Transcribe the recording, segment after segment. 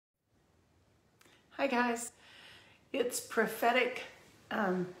Hi guys, it's prophetic,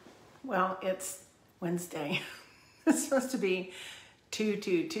 well, it's Wednesday. It's supposed to be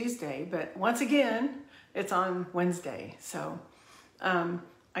Tuesday, but once again, it's on Wednesday. So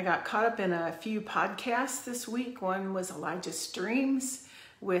I got caught up in a few podcasts this week. One was Elijah Streams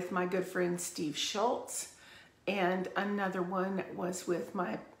with my good friend Steve Schultz, and another one was with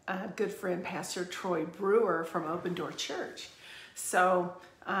my good friend Pastor Troy Brewer from Open Door Church. So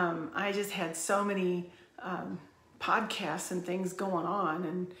I just had so many podcasts and things going on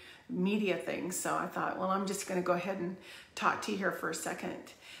and media things. So I thought, well, I'm just going to go ahead and talk to you here for a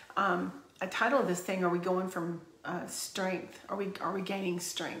second. I titled this thing, "Are we going from strength? Are we gaining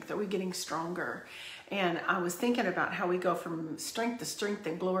strength? Are we getting stronger?" And I was thinking about how we go from strength to strength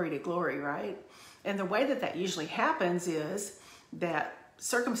and glory to glory, right? And the way that usually happens is that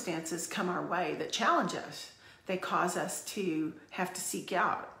circumstances come our way that challenge us. They cause us to have to seek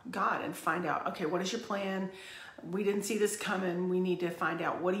out God and find out, okay, what is your plan? We didn't see this coming. We need to find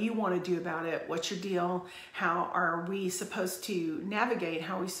out, what do you want to do about it? What's your deal? How are we supposed to navigate?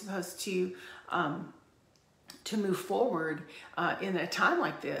 How are we supposed to move forward in a time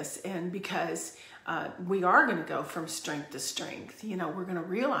like this? And because we are going to go from strength to strength. You know, we're going to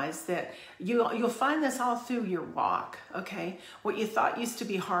realize that you'll find this all through your walk, okay? What you thought used to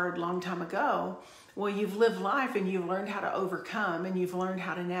be hard a long time ago, well, you've lived life and you've learned how to overcome, and you've learned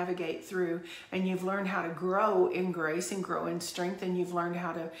how to navigate through, and you've learned how to grow in grace and grow in strength, and you've learned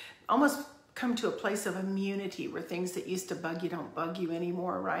how to almost come to a place of immunity where things that used to bug you don't bug you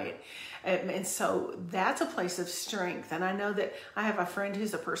anymore, right? And so that's a place of strength. And I know that I have a friend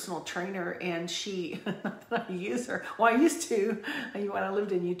who's a personal trainer, and she, not that I use her, well, I used to when I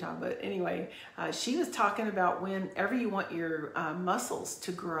lived in Utah, but anyway, she was talking about whenever you want your muscles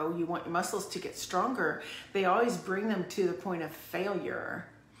to grow, you want your muscles to get stronger, they always bring them to the point of failure.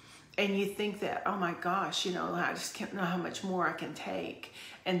 And you think that, oh my gosh, you know, I just can't know how much more I can take.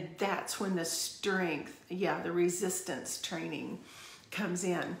 And that's when the strength, the resistance training comes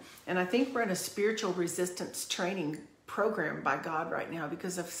in. And I think we're in a spiritual resistance training program by God right now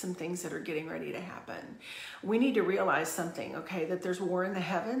because of some things that are getting ready to happen. We need to realize something, okay, that there's war in the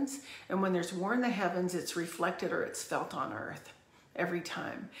heavens. And when there's war in the heavens, it's reflected or it's felt on earth every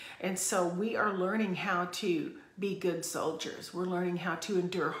time. And so we are learning how to be good soldiers. We're learning how to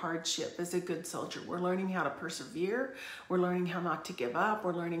endure hardship as a good soldier. We're learning how to persevere. We're learning how not to give up.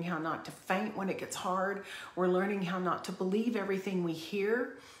 We're learning how not to faint when it gets hard. We're learning how not to believe everything we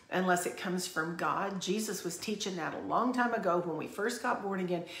hear unless it comes from God. Jesus was teaching that a long time ago when we first got born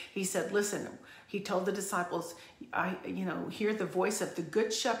again. He said, listen, he told the disciples, hear the voice of the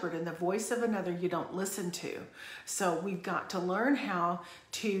good shepherd, and the voice of another you don't listen to. So we've got to learn how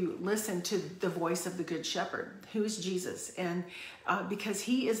to listen to the voice of the good shepherd, who is Jesus. And because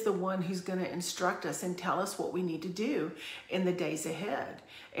he is the one who's going to instruct us and tell us what we need to do in the days ahead.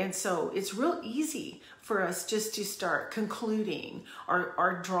 And so it's real easy for us just to start concluding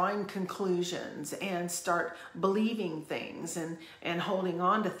or drawing conclusions and start believing things and holding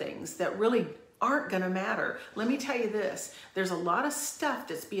on to things that really aren't going to matter. Let me tell you this, there's a lot of stuff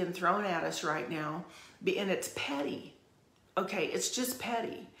that's being thrown at us right now, and it's petty. Okay, it's just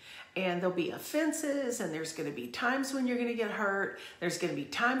petty. And there'll be offenses, and there's going to be times when you're going to get hurt. There's going to be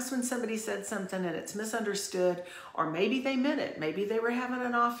times when somebody said something and it's misunderstood, or maybe they meant it. Maybe they were having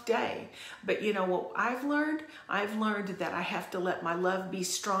an off day. But you know what I've learned? I've learned that I have to let my love be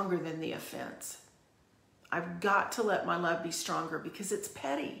stronger than the offense. I've got to let my love be stronger because it's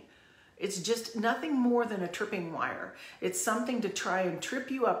petty. It's just nothing more than a tripping wire. It's something to try and trip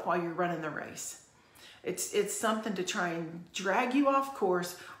you up while you're running the race. It's something to try and drag you off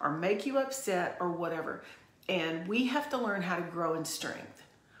course or make you upset or whatever. And we have to learn how to grow in strength.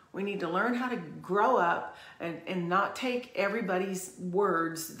 We need to learn how to grow up and not take everybody's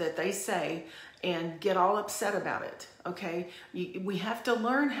words that they say and get all upset about it, okay? We have to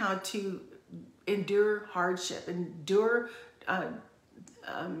learn how to endure hardship, endure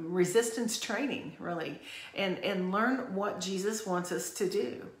resistance training, really, and learn what Jesus wants us to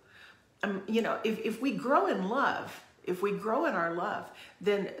do. If we grow in love, if we grow in our love,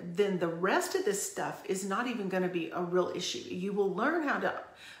 then the rest of this stuff is not even going to be a real issue. You will learn how to,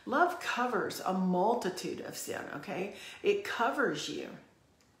 love covers a multitude of sin, okay? It covers you.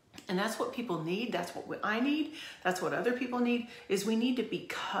 And that's what people need. That's what I need. That's what other people need, is we need to be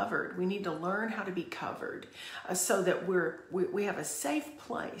covered. We need to learn how to be covered so that we have a safe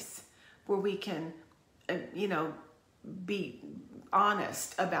place where we can, be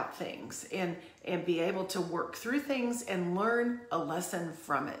honest about things and be able to work through things and learn a lesson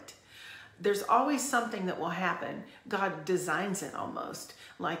from it. there's always something that will happen. God designs it almost.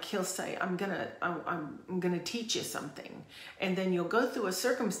 Like he'll say, I'm gonna teach you something. And then you'll go through a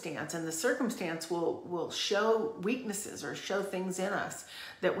circumstance, and the circumstance will show weaknesses or show things in us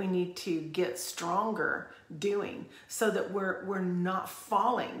that we need to get stronger doing, so that we're not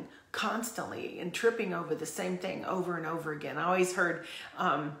falling constantly and tripping over the same thing over and over again. I always heard,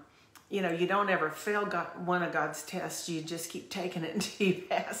 you don't ever fail one of God's tests. You just keep taking it until you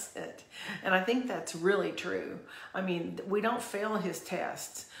pass it. And I think that's really true. I mean, we don't fail his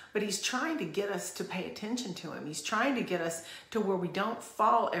tests, but he's trying to get us to pay attention to him. He's trying to get us to where we don't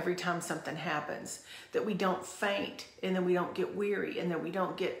fall every time something happens, that we don't faint, and then we don't get weary, and then we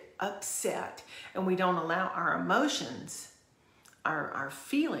don't get upset, and we don't allow our emotions, our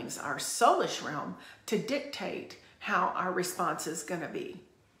feelings, our soulish realm to dictate how our response is going to be.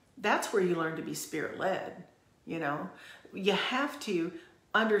 That's where you learn to be spirit-led. You have to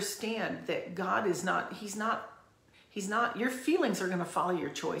understand that God is not, he's not, your feelings are going to follow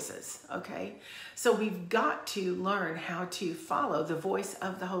your choices, okay? So we've got to learn how to follow the voice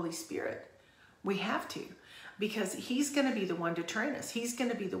of the Holy Spirit. We have to, because he's going to be the one to train us. He's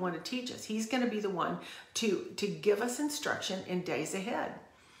going to be the one to teach us. He's going to be the one to give us instruction in days ahead.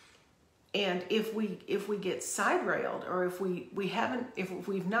 And if we get side railed, or if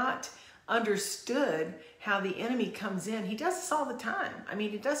we've not understood how the enemy comes in, he does this all the time. I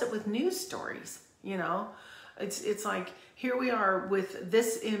mean, he does it with news stories. It's like, here we are with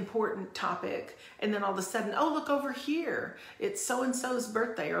this important topic, and then all of a sudden, oh, look over here, it's so-and-so's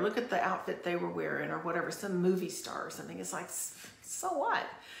birthday, or look at the outfit they were wearing, or whatever, some movie star or something. It's like, so what?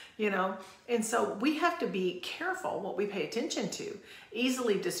 And so we have to be careful what we pay attention to.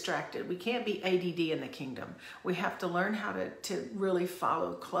 Easily distracted. We can't be ADD in the kingdom. We have to learn how to really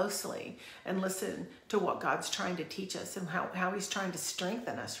follow closely and listen to what God's trying to teach us, and how he's trying to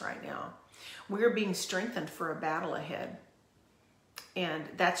strengthen us right now. We're being strengthened for a battle ahead. And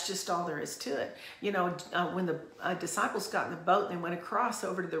that's just all there is to it. When the disciples got in the boat and they went across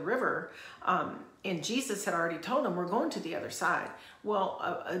over to the river, and Jesus had already told them, we're going to the other side.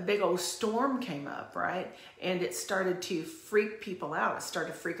 Well, a big old storm came up, right? And it started to freak people out. It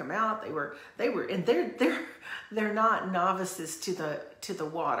started to freak them out. And they're not novices to the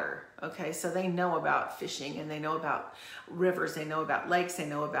water. Okay, so they know about fishing, and they know about rivers, they know about lakes, they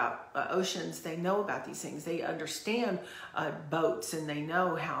know about oceans, they know about these things. They understand boats, and they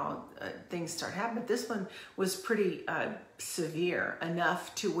know how things start happening. But this one was pretty severe,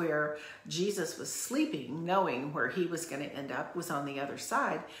 enough to where Jesus was sleeping, knowing where he was going to end up was on the other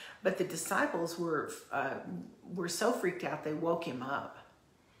side. But the disciples were so freaked out, they woke him up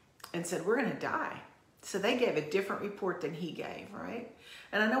and said, we're going to die. So they gave a different report than he gave, right?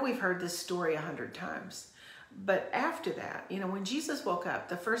 And I know we've heard this story 100 times. But after that, when Jesus woke up,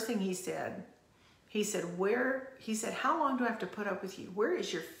 the first thing he said, how long do I have to put up with you? Where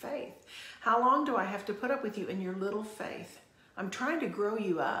is your faith? How long do I have to put up with you in your little faith? I'm trying to grow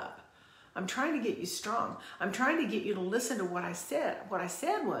you up. I'm trying to get you strong. I'm trying to get you to listen to what I said. What I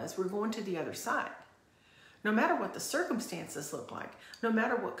said was, we're going to the other side. No matter what the circumstances look like, no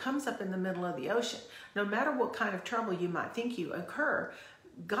matter what comes up in the middle of the ocean, no matter what kind of trouble you might think you incur,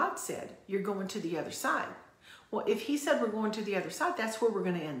 God said, you're going to the other side. Well, if he said we're going to the other side, that's where we're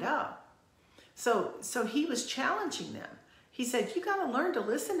going to end up. So he was challenging them. He said, you got to learn to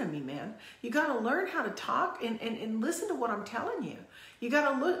listen to me, man. You got to learn how to talk and listen to what I'm telling you. You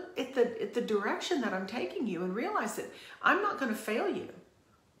got to look at the direction that I'm taking you and realize that I'm not going to fail you.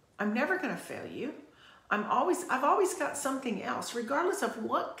 I'm never going to fail you. I've always got something else, regardless of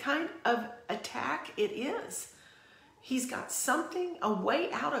what kind of attack it is. He's got something, a way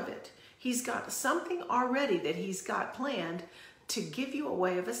out of it. He's got something already that he's got planned to give you a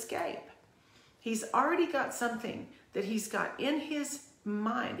way of escape. He's already got something that he's got in his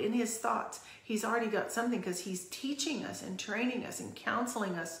mind, in his thoughts. He's already got something, because he's teaching us and training us and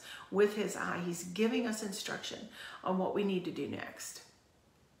counseling us with his eye. He's giving us instruction on what we need to do next.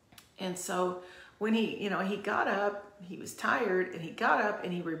 And so when he got up, he was tired, and he got up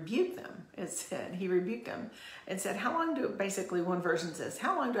and he rebuked them. He rebuked them and said, basically one version says,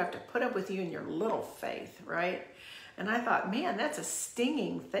 how long do I have to put up with you in your little faith, right? And I thought, man, that's a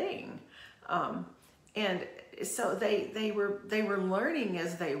stinging thing. And so they were learning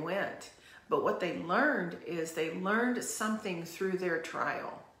as they went. But what they learned is they learned something through their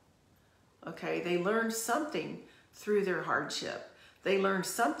trial. Okay, they learned something through their hardship. They learned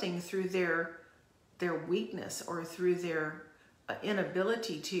something through their weakness, or through their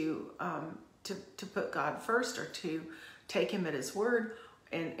inability to put God first, or to take him at his word.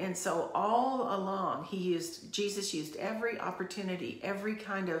 And so all along Jesus used every opportunity, every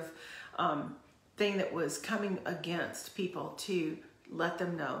kind of thing that was coming against people to let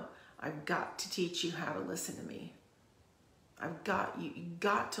them know, I've got to teach you how to listen to me. You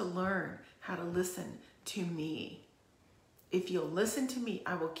got to learn how to listen to me. If you'll listen to me,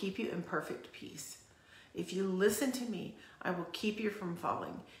 I will keep you in perfect peace. If you listen to me, I will keep you from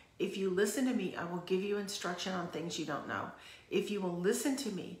falling. If you listen to me, I will give you instruction on things you don't know. If you will listen to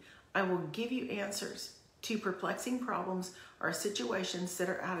me, I will give you answers to perplexing problems or situations that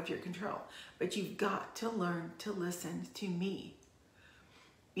are out of your control. But you've got to learn to listen to me.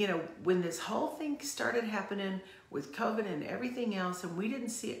 You know, when this whole thing started happening with COVID and everything else, and we didn't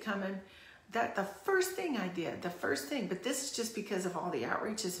see it coming, that the first thing I did, but this is just because of all the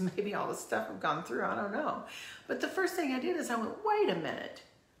outreaches and maybe all the stuff I've gone through, I don't know. But the first thing I did is I went, wait a minute.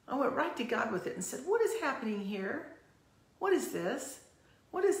 I went right to God with it and said, what is happening here? What is this?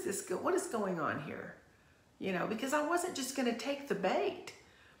 What is this? What is going on here? You know, because I wasn't just going to take the bait.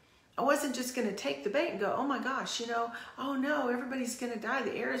 I wasn't just going to take the bait and go, oh my gosh, you know, oh no, everybody's going to die.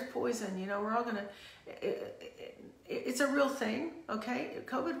 The air is poison. You know, we're all going to, it's a real thing. Okay.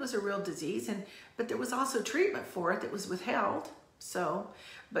 COVID was a real disease, but there was also treatment for it that was withheld. So,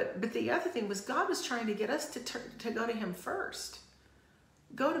 but the other thing was God was trying to get us to go to him first.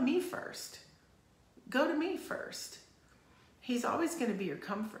 Go to me first. Go to me first. He's always going to be your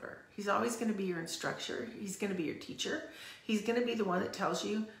comforter. He's always going to be your instructor. He's going to be your teacher. He's going to be the one that tells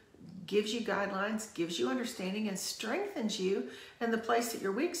you, gives you guidelines, gives you understanding, and strengthens you in the place that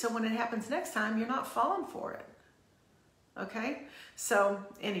you're weak. So when it happens next time, you're not falling for it. Okay? So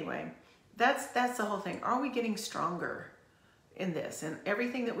anyway, that's the whole thing. Are we getting stronger in this? And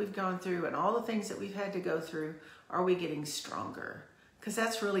everything that we've gone through and all the things that we've had to go through, are we getting stronger? Because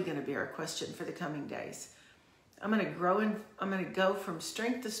that's really going to be our question for the coming days. I'm going to go from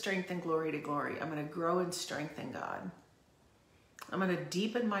strength to strength and glory to glory. I'm going to grow in strength in God. I'm going to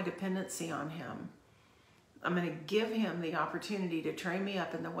deepen my dependency on him. I'm going to give him the opportunity to train me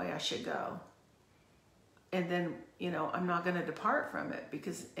up in the way I should go. And then, you know, I'm not going to depart from it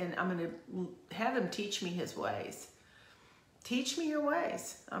and I'm going to have him teach me his ways. Teach me your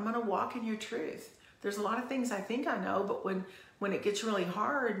ways. I'm going to walk in your truth. There's a lot of things I think I know, but when it gets really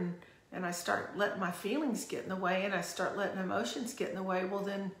hard and I start letting my feelings get in the way and I start letting emotions get in the way, well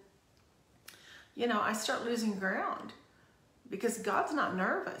then, you know, I start losing ground because God's not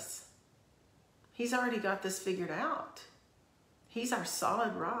nervous. He's already got this figured out. He's our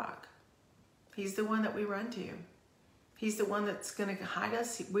solid rock. He's the one that we run to. He's the one that's going to hide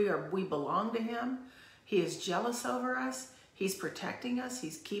us. We belong to him. He is jealous over us. He's protecting us.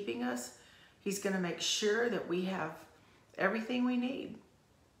 He's keeping us. He's going to make sure that we have everything we need.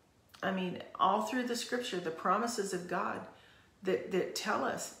 I mean, all through the scripture, the promises of God that tell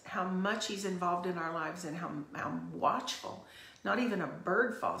us how much he's involved in our lives and how watchful. Not even a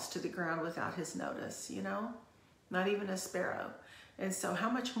bird falls to the ground without his notice, you know? Not even a sparrow. And so how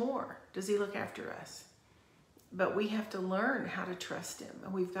much more does he look after us? But we have to learn how to trust him.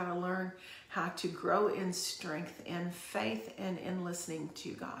 And we've got to learn how to grow in strength and faith and in listening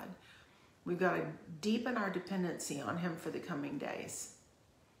to God. We've got to deepen our dependency on him for the coming days.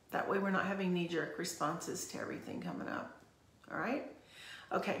 That way we're not having knee-jerk responses to everything coming up. All right?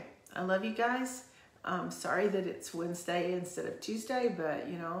 Okay. I love you guys. Sorry that it's Wednesday instead of Tuesday, but,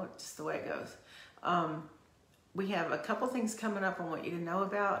 you know, just the way it goes. We have a couple things coming up I want you to know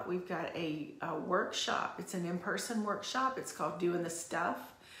about. We've got a workshop. It's an in-person workshop. It's called Doing the Stuff.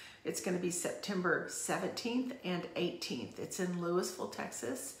 It's going to be September 17th and 18th. It's in Louisville,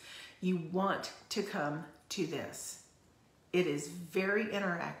 Texas. You want to come to this. It is very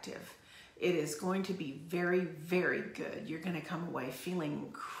interactive. It is going to be very, very good. You're going to come away feeling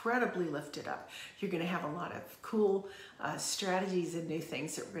incredibly lifted up. You're going to have a lot of cool strategies and new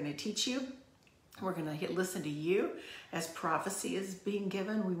things that we're going to teach you. We're going to listen to you as prophecy is being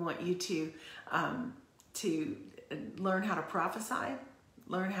given. We want you to learn how to prophesy,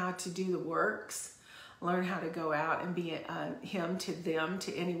 learn how to do the works, learn how to go out and be him to them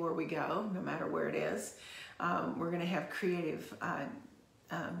to anywhere we go, no matter where it is. We're going to have creative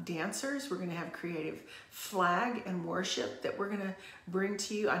dancers. We're going to have creative flag and worship that we're going to bring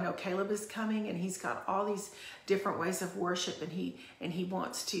to you. I know Caleb is coming and he's got all these different ways of worship and he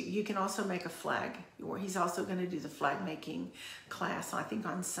wants to. You can also make a flag. He's also going to do the flag making class, I think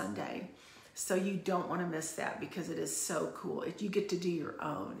on Sunday. So you don't want to miss that because it is so cool. You get to do your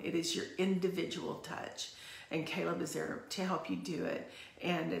own. It is your individual touch. And Caleb is there to help you do it.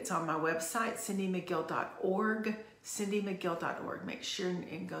 And it's on my website, cindymcgill.org, cindymcgill.org. Make sure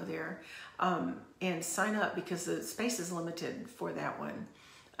and go there and sign up because the space is limited for that one.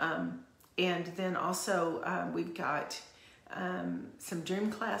 And then also we've got some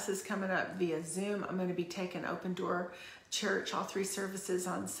dream classes coming up via Zoom. I'm going to be taking Open Door Church, all 3 services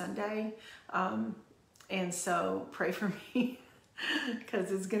on Sunday. And so pray for me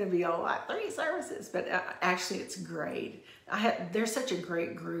because it's going to be a lot, 3 services, but actually it's great. They're such a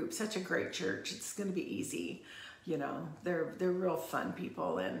great group, such a great church. It's going to be easy. You know, they're real fun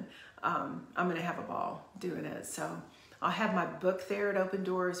people, and I'm going to have a ball doing it. So I'll have my book there at Open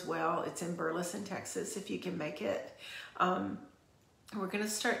Door as well. It's in Burleson, Texas, if you can make it. We're going to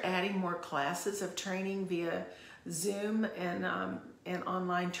start adding more classes of training via Zoom and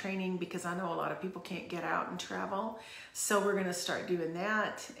online training, because I know a lot of people can't get out and travel. So we're going to start doing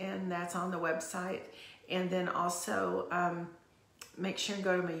that, and that's on the website. And then also make sure and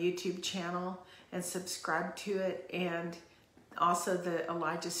go to my YouTube channel and subscribe to it. And also the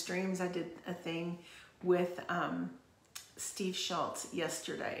Elijah Streams, I did a thing with Steve Schultz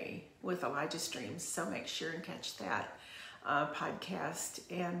yesterday with Elijah Streams. So make sure and catch that podcast,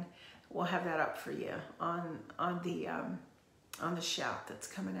 and we'll have that up for you on the Shout that's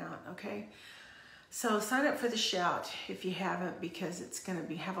coming out. Okay, so sign up for the Shout if you haven't, because it's going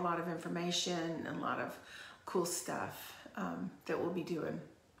to have a lot of information and a lot of cool stuff that we'll be doing.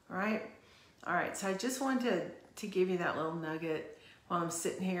 All right. So I just wanted to give you that little nugget while I'm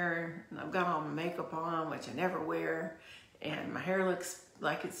sitting here, and I've got all my makeup on, which I never wear, and my hair looks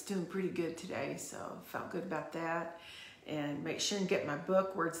like it's doing pretty good today, so felt good about that. And make sure and get my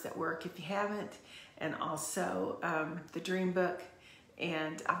book, Words That Work, if you haven't, and also the dream book,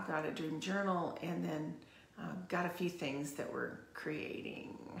 and I've got a dream journal, and then got a few things that we're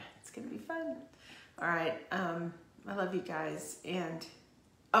creating. It's gonna be fun. All right, I love you guys. And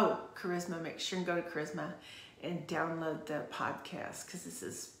Charisma, make sure and go to Charisma and download the podcast, because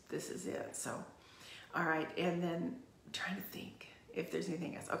this is it. So all right, and then I'm trying to think if there's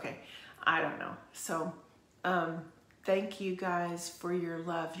anything else. Okay, I don't know. So thank you guys for your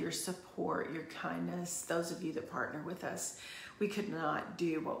love, your support, your kindness, those of you that partner with us. We could not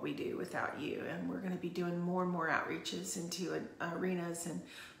do what we do without you, and we're going to be doing more and more outreaches into arenas and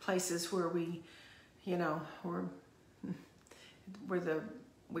places where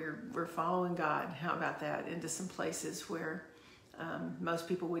we're following God. How about that? Into some places where most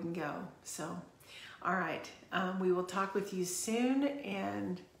people wouldn't go. So all right, we will talk with you soon,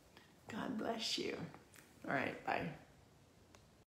 and God bless you. All right, bye.